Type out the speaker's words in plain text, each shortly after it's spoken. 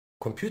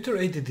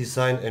Computer-aided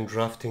design and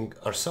drafting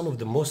are some of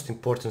the most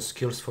important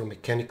skills for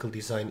mechanical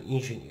design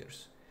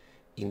engineers.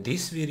 In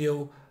this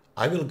video,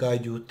 I will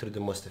guide you through the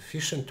most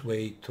efficient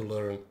way to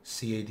learn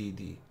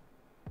CADD.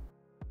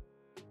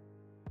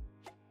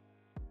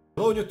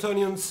 Hello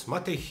Newtonians,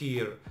 Matej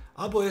here.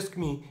 Abo asked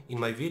me in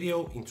my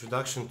video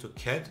Introduction to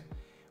CADD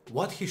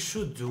what he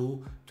should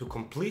do to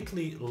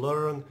completely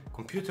learn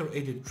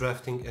computer-aided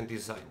drafting and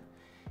design.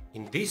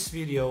 In this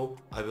video,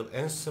 I will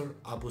answer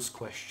Abu's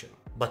question.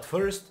 But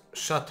first,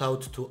 shout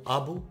out to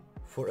Abu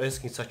for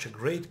asking such a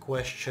great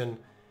question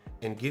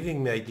and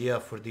giving me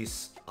idea for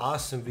this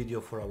awesome video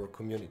for our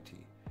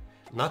community.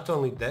 Not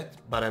only that,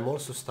 but I'm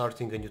also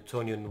starting a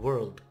Newtonian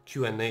World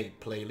Q&A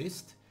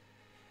playlist.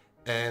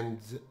 And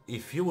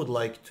if you would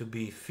like to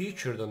be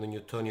featured on the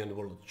Newtonian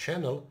World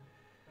channel,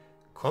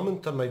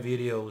 comment on my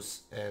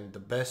videos and the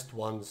best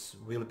ones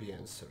will be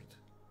answered.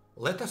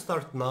 Let us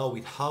start now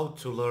with how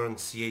to learn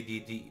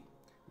CADD.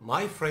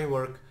 My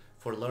framework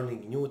for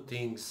learning new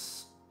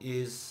things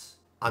is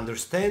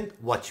understand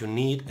what you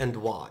need and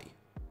why.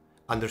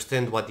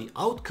 Understand what the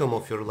outcome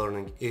of your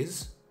learning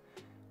is.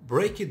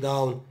 Break it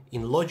down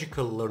in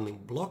logical learning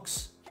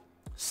blocks.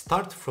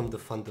 Start from the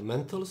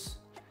fundamentals.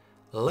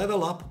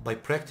 Level up by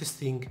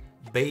practicing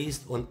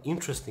based on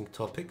interesting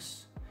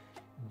topics.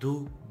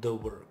 Do the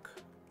work.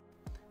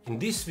 In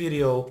this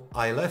video,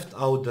 I left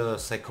out the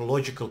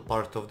psychological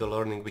part of the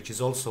learning, which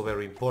is also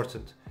very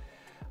important.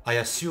 I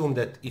assume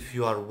that if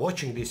you are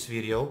watching this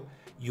video,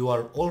 you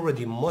are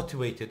already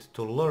motivated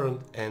to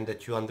learn and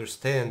that you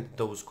understand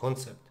those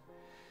concepts.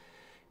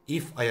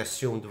 If I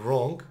assumed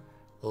wrong,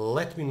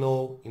 let me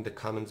know in the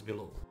comments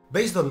below.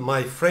 Based on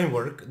my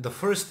framework, the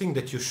first thing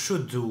that you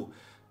should do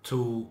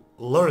to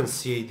learn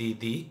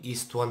CADD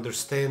is to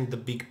understand the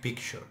big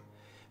picture.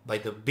 By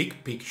the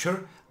big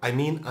picture, I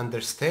mean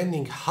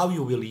understanding how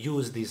you will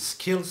use these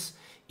skills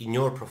in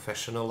your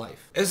professional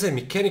life. As a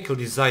mechanical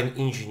design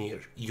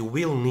engineer, you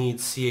will need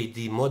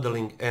CAD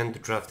modeling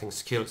and drafting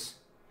skills.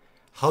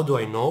 How do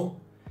I know?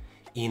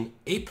 In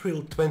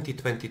April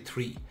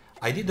 2023,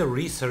 I did a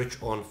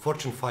research on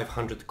Fortune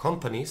 500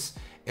 companies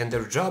and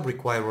their job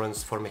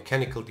requirements for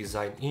mechanical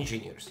design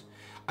engineers.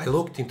 I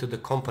looked into the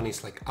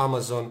companies like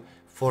Amazon,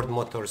 Ford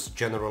Motors,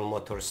 General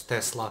Motors,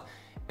 Tesla,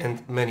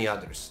 and many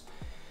others.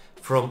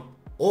 From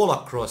all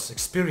across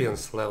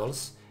experience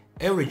levels,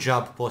 every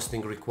job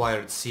posting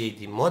required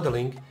CAD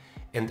modeling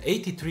and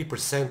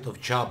 83% of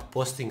job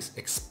postings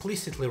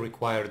explicitly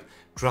required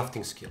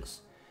drafting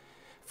skills.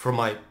 From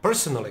my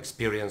personal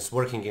experience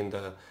working in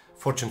the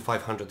Fortune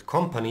 500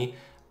 company,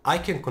 I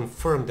can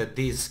confirm that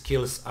these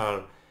skills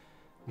are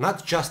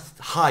not just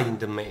high in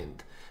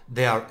demand,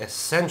 they are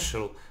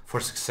essential for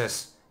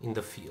success in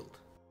the field.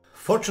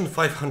 Fortune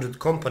 500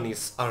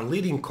 companies are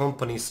leading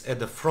companies at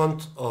the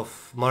front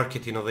of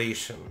market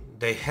innovation.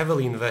 They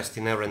heavily invest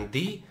in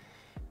R&D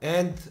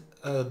and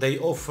they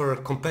offer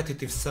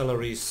competitive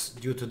salaries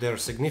due to their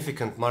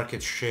significant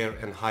market share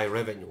and high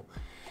revenue.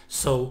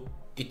 So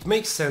it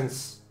makes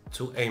sense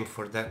to aim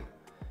for them.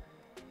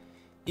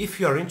 If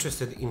you are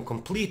interested in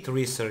complete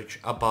research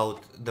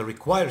about the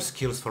required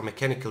skills for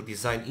mechanical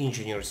design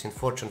engineers in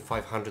Fortune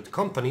 500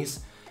 companies,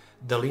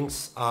 the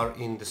links are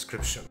in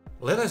description.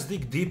 Let us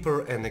dig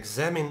deeper and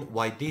examine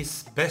why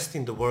these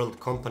best-in-the-world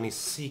companies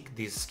seek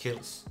these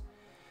skills.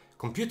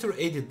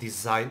 Computer-aided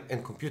design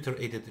and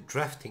computer-aided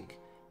drafting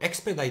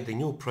expedite the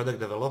new product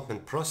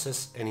development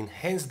process and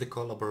enhance the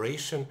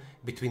collaboration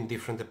between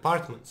different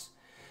departments.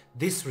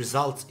 This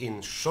results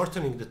in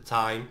shortening the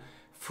time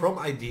from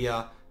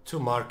idea to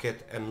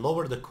market and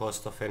lower the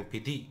cost of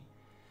NPD.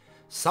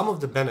 Some of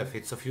the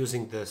benefits of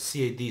using the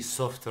CAD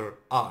software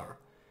are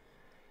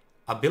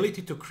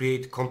ability to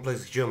create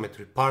complex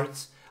geometry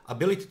parts,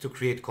 ability to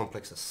create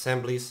complex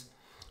assemblies,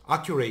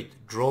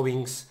 accurate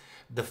drawings,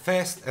 the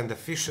fast and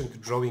efficient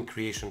drawing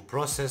creation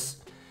process.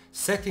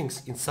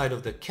 Settings inside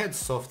of the CAD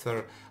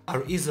software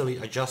are easily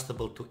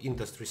adjustable to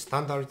industry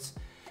standards,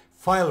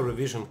 file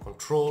revision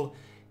control,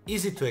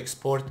 easy to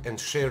export and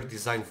share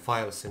design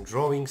files and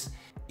drawings,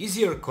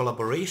 easier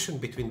collaboration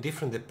between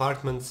different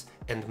departments,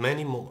 and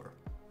many more.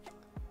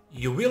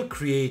 You will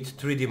create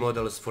 3D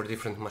models for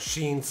different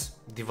machines,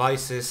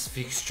 devices,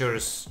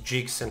 fixtures,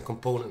 jigs and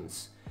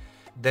components.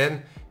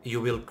 Then you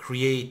will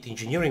create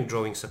engineering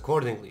drawings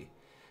accordingly.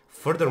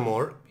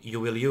 Furthermore, you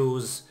will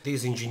use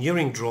these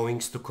engineering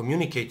drawings to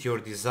communicate your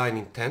design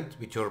intent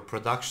with your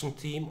production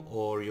team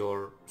or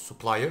your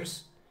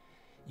suppliers.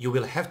 You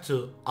will have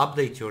to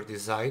update your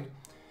design,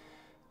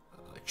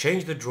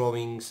 change the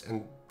drawings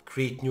and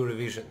create new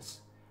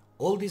revisions.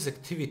 All these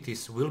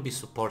activities will be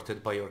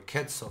supported by your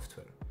CAD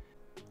software.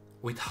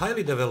 With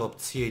highly developed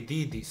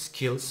CADD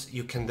skills,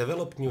 you can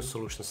develop new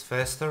solutions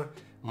faster,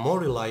 more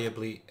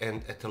reliably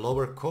and at a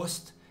lower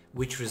cost,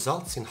 which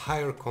results in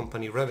higher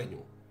company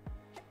revenue.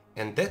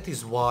 And that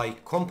is why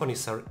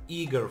companies are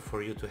eager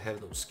for you to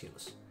have those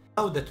skills.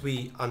 Now that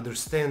we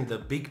understand the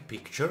big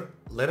picture,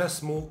 let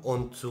us move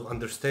on to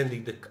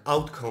understanding the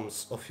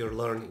outcomes of your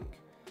learning.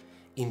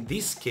 In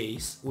this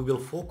case, we will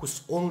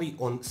focus only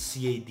on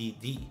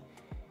CADD,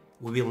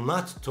 We will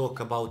not talk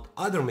about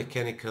other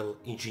mechanical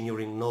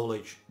engineering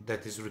knowledge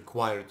that is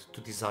required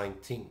to design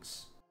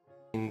things.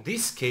 In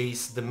this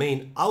case, the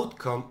main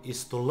outcome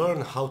is to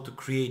learn how to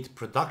create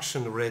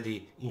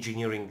production-ready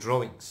engineering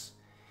drawings.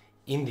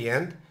 In the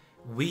end,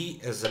 we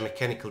as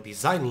mechanical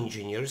design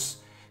engineers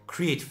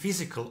create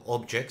physical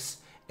objects,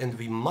 and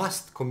we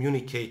must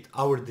communicate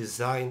our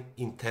design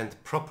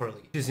intent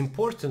properly. It is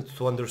important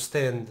to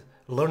understand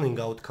learning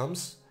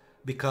outcomes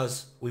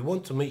because we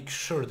want to make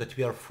sure that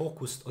we are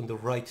focused on the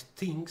right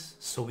things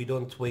so we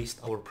don't waste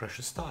our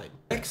precious time.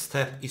 Next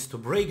step is to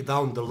break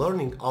down the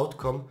learning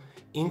outcome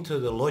into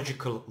the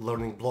logical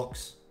learning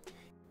blocks.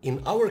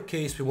 In our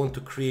case, we want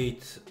to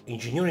create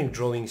engineering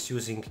drawings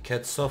using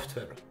CAD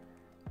software.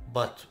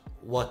 But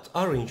what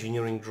are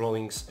engineering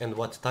drawings and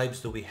what types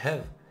do we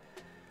have?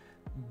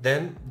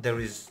 Then there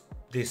is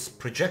this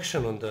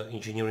projection on the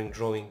engineering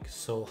drawing.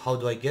 So how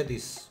do I get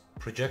this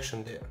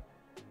projection there?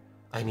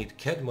 I need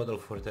CAD model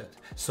for that.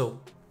 So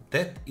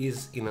that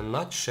is in a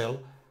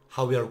nutshell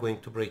how we are going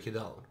to break it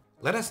down.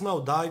 Let us now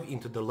dive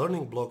into the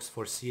learning blocks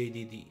for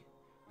CADD.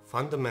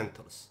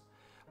 Fundamentals.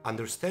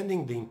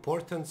 Understanding the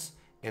importance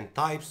and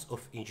types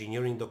of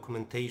engineering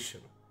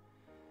documentation.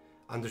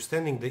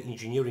 Understanding the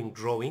engineering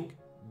drawing,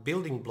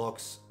 building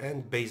blocks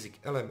and basic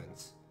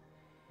elements.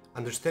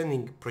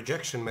 Understanding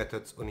projection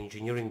methods on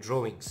engineering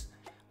drawings.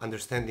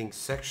 Understanding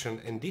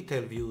section and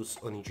detail views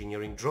on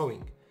engineering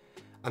drawing.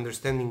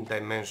 Understanding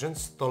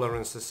dimensions,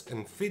 tolerances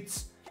and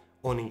fits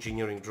on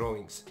engineering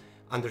drawings.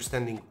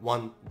 Understanding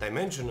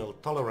one-dimensional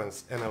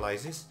tolerance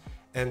analysis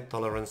and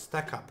tolerance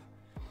stack-up.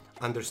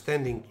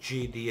 Understanding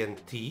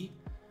GD&T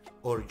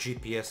or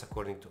GPS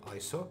according to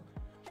ISO.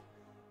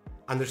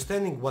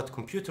 Understanding what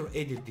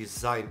computer-aided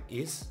design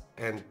is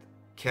and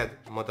CAD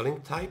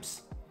modeling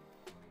types.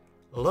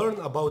 Learn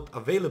about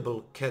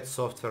available CAD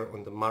software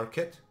on the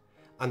market.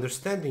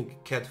 Understanding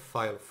CAD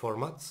file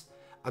formats.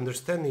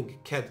 Understanding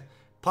CAD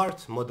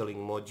part modeling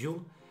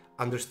module.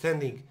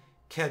 Understanding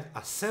CAD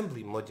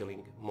assembly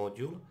modeling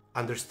module.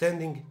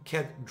 Understanding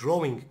CAD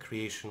drawing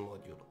creation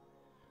module.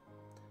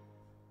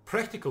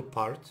 Practical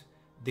part.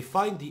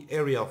 Define the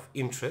area of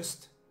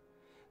interest.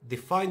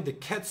 Define the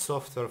CAD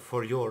software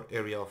for your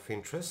area of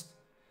interest.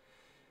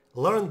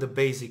 Learn the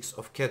basics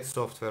of CAD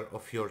software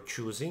of your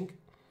choosing.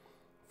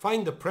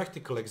 Find the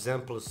practical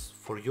examples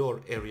for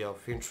your area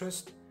of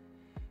interest.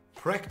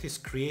 Practice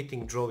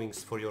creating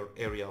drawings for your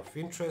area of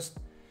interest.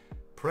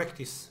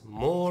 Practice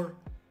more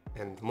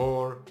and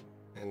more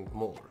and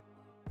more.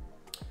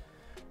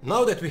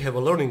 Now that we have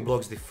our learning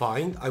blocks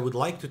defined, I would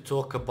like to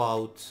talk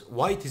about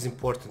why it is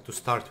important to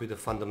start with the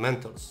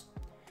fundamentals.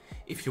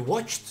 If you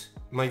watched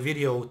my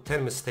video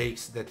 10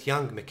 mistakes that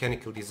young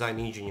mechanical design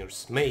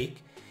engineers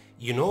make,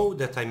 you know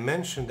that I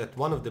mentioned that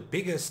one of the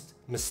biggest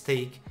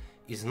mistakes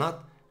is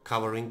not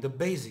covering the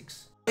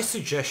basics. My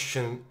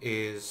suggestion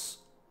is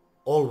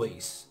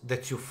always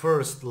that you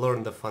first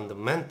learn the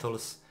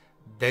fundamentals,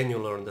 then you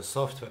learn the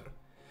software.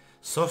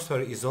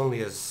 Software is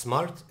only as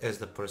smart as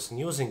the person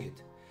using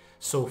it.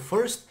 So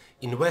first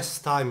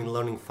invest time in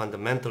learning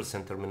fundamentals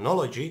and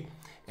terminology,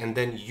 and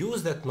then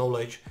use that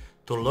knowledge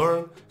to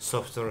learn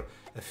software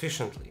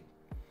efficiently.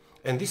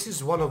 And this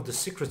is one of the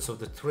secrets of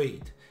the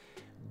trade.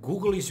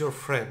 Google is your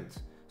friend,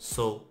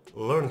 so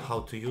learn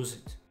how to use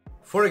it.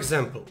 For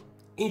example,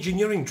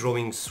 engineering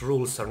drawings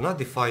rules are not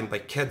defined by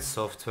CAD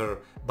software,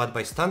 but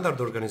by standard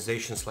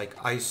organizations like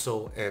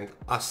ISO and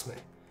ASME.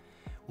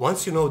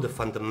 Once you know the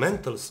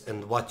fundamentals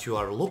and what you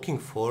are looking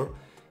for,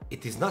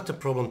 it is not a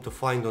problem to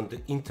find on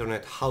the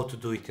internet how to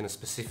do it in a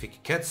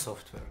specific CAD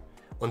software.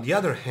 On the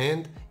other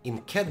hand, in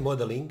CAD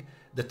modeling,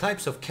 the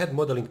types of CAD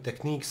modeling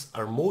techniques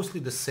are mostly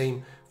the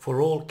same for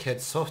all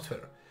CAD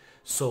software.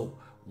 So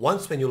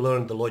once when you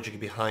learn the logic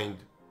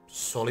behind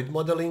solid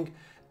modeling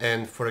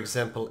and, for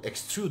example,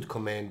 extrude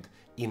command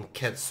in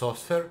CAD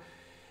software,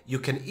 you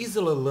can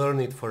easily learn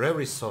it for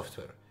every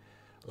software.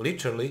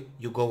 Literally,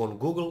 you go on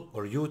Google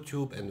or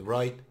YouTube and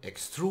write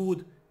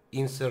extrude,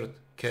 insert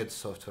CAD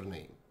software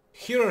name.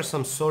 Here are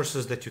some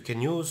sources that you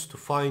can use to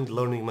find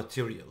learning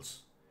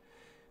materials.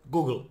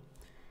 Google.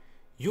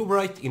 You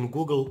write in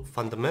Google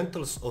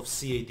Fundamentals of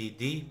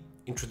CADD,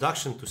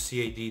 Introduction to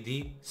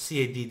CADD,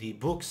 CADD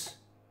books,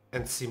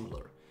 and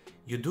similar.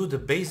 You do the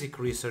basic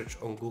research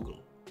on Google.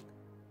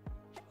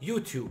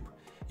 YouTube.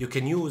 You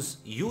can use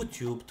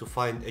YouTube to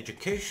find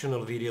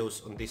educational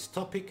videos on this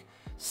topic,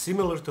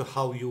 similar to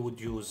how you would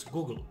use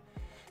Google.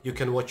 You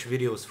can watch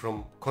videos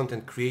from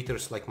content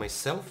creators like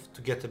myself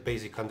to get a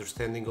basic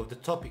understanding of the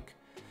topic.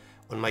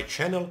 On my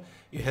channel,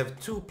 you have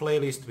two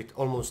playlists with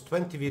almost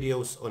 20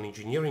 videos on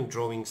engineering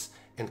drawings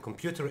and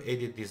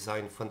computer-aided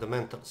design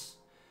fundamentals.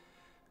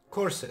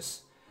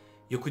 Courses.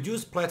 You could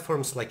use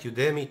platforms like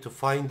Udemy to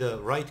find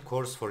the right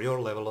course for your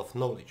level of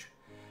knowledge.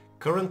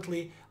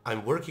 Currently,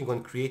 I'm working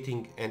on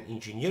creating an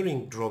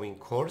engineering drawing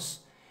course,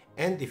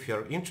 and if you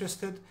are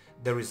interested,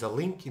 there is a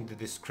link in the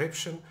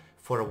description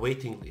for a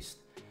waiting list.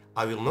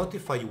 I will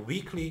notify you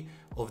weekly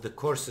of the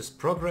course's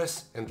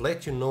progress and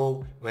let you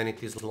know when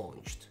it is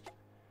launched.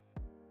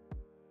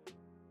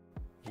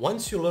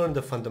 Once you learn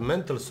the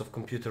fundamentals of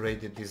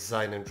computer-aided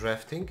design and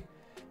drafting,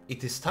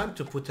 it is time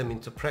to put them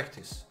into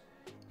practice.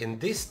 In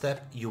this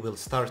step, you will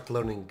start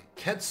learning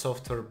CAD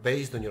software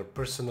based on your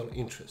personal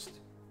interest.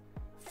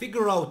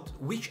 Figure out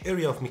which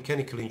area of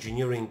mechanical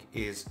engineering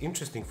is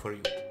interesting for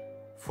you.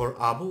 For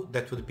Abu,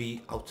 that would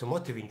be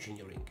automotive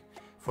engineering.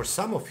 For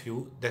some of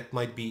you, that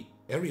might be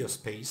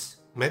aerospace,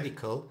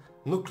 medical,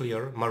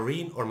 nuclear,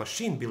 marine or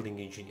machine building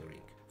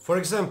engineering. For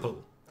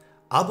example,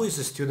 Abu is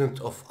a student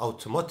of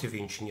automotive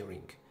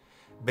engineering.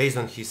 Based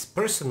on his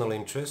personal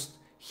interest,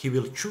 he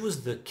will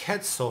choose the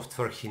CAD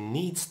software he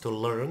needs to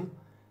learn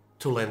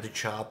to land a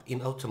job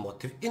in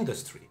automotive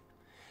industry.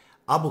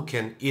 Abu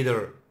can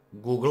either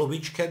Google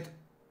which CAD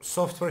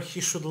software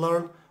he should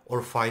learn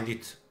or find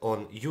it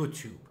on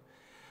YouTube.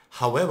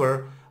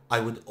 However, I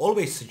would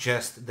always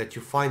suggest that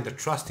you find a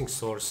trusting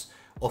source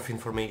of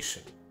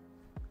information.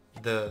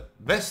 The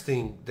best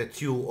thing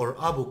that you or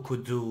Abu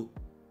could do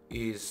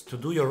is to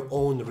do your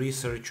own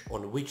research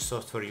on which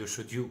software you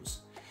should use.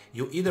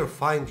 You either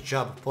find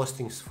job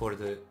postings for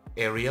the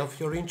area of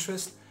your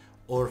interest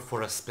or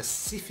for a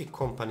specific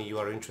company you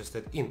are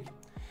interested in.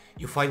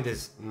 You find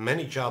as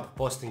many job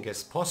postings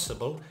as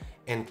possible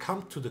and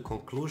come to the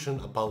conclusion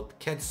about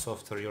CAD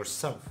software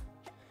yourself.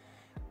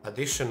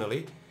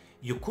 Additionally,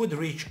 you could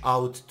reach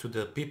out to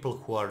the people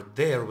who are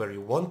there where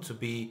you want to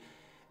be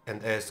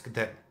and ask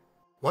them.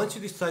 Once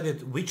you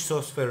decided which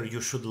software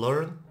you should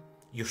learn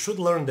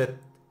that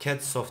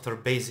CAD software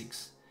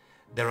basics.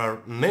 There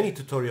are many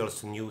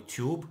tutorials on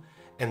YouTube,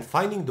 and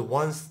finding the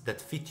ones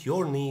that fit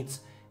your needs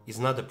is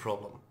not a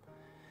problem.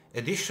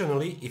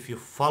 Additionally, if you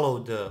follow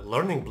the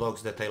learning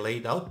blogs that I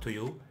laid out to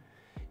you,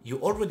 you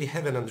already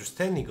have an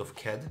understanding of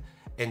CAD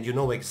and you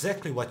know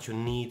exactly what you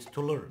need to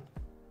learn.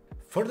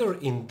 Further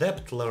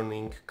in-depth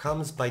learning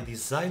comes by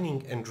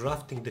designing and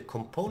drafting the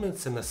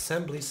components and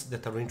assemblies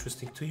that are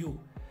interesting to you.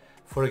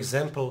 For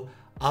example,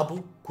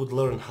 Abu could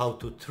learn how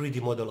to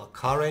 3D model a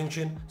car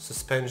engine,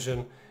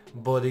 suspension,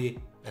 body,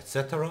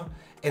 etc.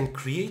 and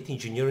create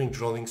engineering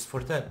drawings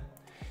for them.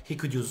 He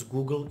could use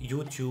Google,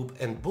 YouTube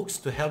and books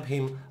to help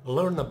him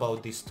learn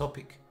about this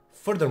topic.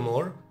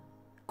 Furthermore,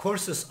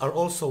 courses are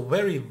also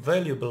very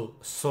valuable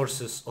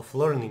sources of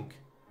learning,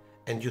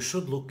 and you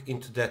should look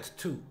into that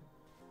too.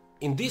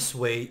 In this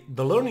way,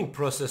 the learning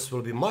process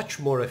will be much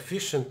more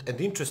efficient and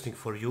interesting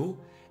for you,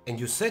 and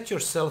you set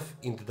yourself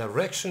in the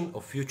direction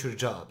of future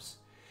jobs.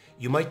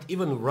 You might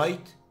even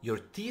write your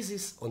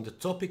thesis on the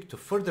topic to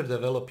further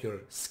develop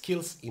your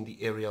skills in the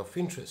area of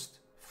interest.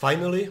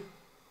 Finally,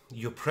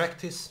 you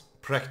practice,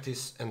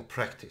 practice and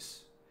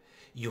practice.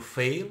 You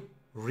fail,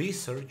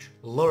 research,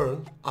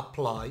 learn,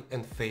 apply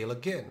and fail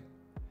again.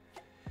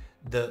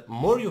 The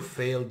more you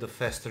fail, the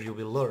faster you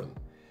will learn.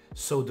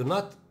 So do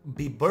not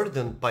be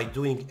burdened by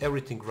doing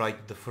everything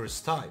right the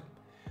first time.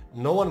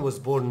 No one was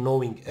born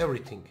knowing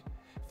everything.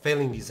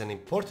 Failing is an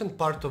important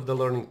part of the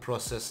learning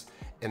process,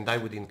 and I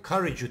would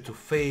encourage you to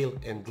fail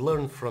and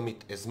learn from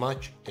it as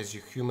much as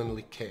you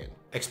humanly can.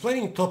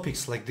 Explaining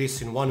topics like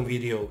this in one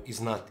video is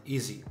not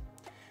easy.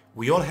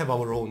 We all have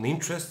our own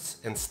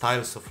interests and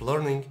styles of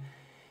learning,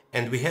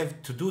 and we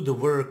have to do the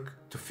work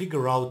to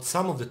figure out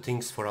some of the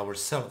things for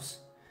ourselves.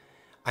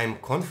 I am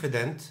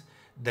confident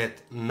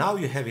that now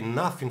you have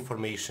enough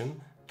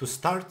information to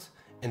start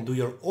and do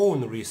your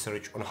own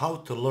research on how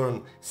to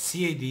learn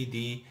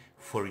CADD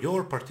for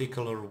your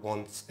particular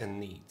wants and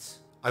needs.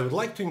 I would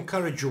like to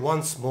encourage you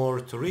once more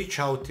to reach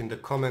out in the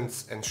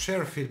comments and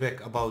share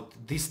feedback about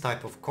this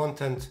type of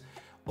content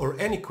or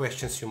any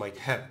questions you might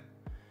have.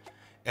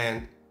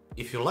 And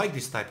if you like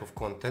this type of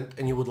content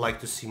and you would like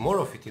to see more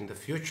of it in the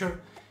future,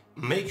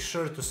 make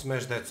sure to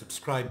smash that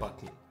subscribe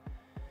button.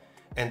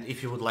 And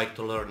if you would like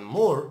to learn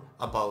more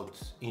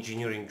about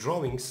engineering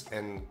drawings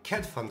and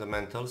CAD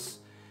fundamentals,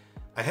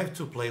 I have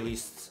 2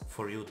 playlists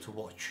for you to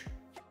watch.